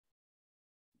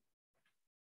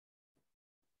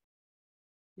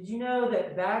Did you know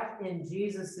that back in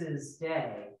Jesus's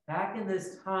day, back in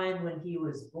this time when he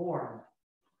was born,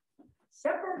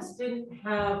 shepherds didn't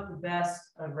have the best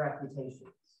of reputations.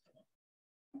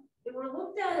 They were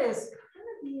looked at as kind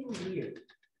of being weird.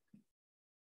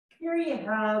 Here you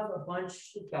have a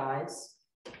bunch of guys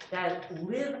that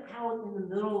live out in the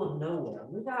middle of nowhere,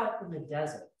 live out in the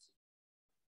desert.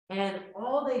 And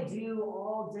all they do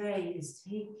all day is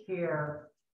take care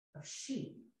of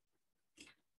sheep.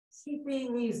 Sheep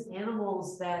being these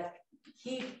animals that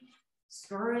keep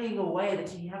scurrying away,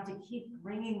 that you have to keep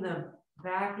bringing them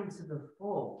back into the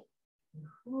fold. And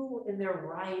who in their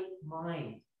right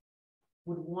mind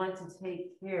would want to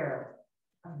take care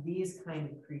of these kind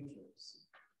of creatures?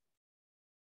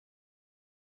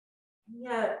 And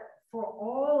yet, for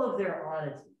all of their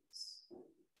oddities,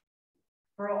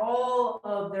 for all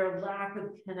of their lack of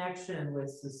connection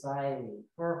with society,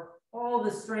 for all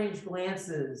the strange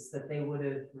glances that they would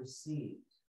have received,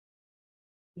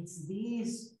 it's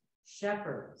these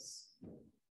shepherds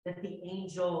that the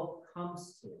angel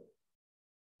comes to.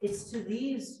 It's to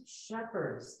these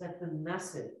shepherds that the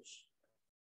message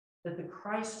that the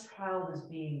Christ child is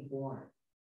being born,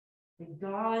 that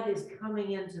God is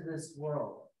coming into this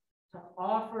world to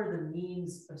offer the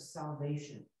means of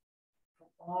salvation for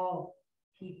all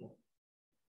people.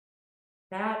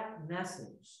 That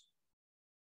message,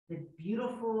 the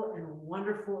beautiful and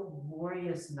wonderful and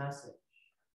glorious message,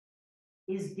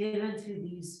 is given to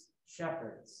these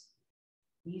shepherds,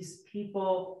 these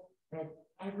people that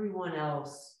everyone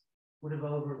else would have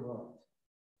overlooked.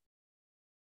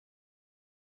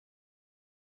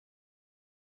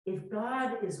 If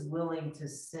God is willing to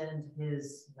send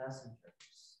his messengers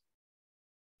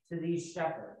to these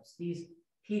shepherds, these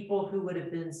people who would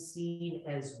have been seen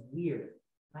as weird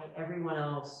by everyone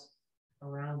else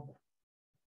around them,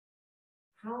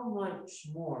 how much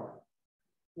more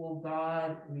will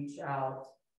God reach out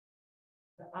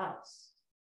to us?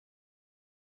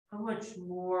 How much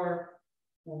more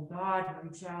will God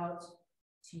reach out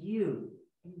to you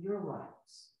in your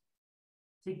lives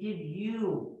to give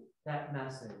you that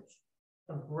message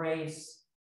of grace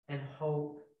and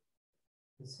hope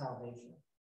and salvation?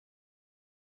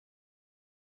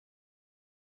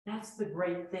 That's the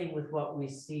great thing with what we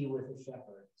see with the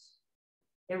shepherds.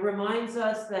 It reminds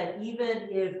us that even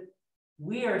if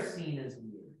we are seen as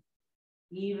weird,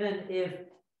 even if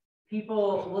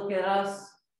people look at us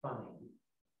funny,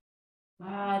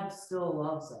 God still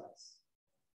loves us.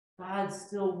 God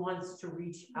still wants to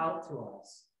reach out to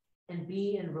us and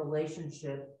be in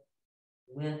relationship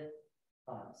with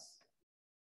us.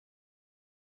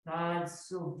 God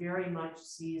still very much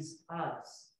sees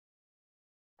us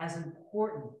as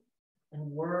important and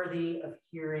worthy of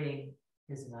hearing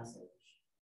his message.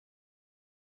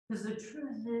 Because the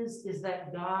truth is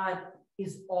that God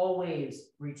is always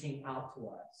reaching out to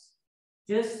us.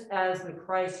 Just as the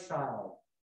Christ child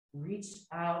reached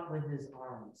out with his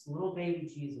arms, little baby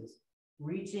Jesus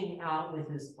reaching out with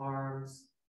his arms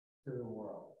to the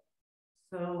world,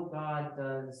 so God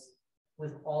does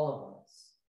with all of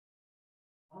us.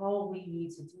 All we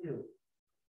need to do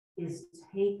is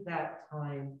take that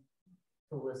time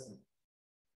to listen.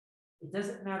 It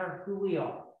doesn't matter who we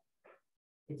are.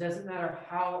 It doesn't matter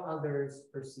how others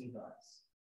perceive us.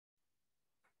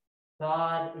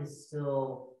 God is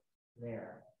still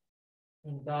there.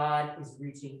 And God is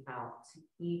reaching out to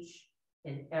each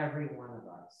and every one of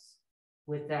us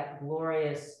with that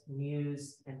glorious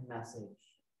news and message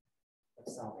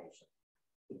of salvation.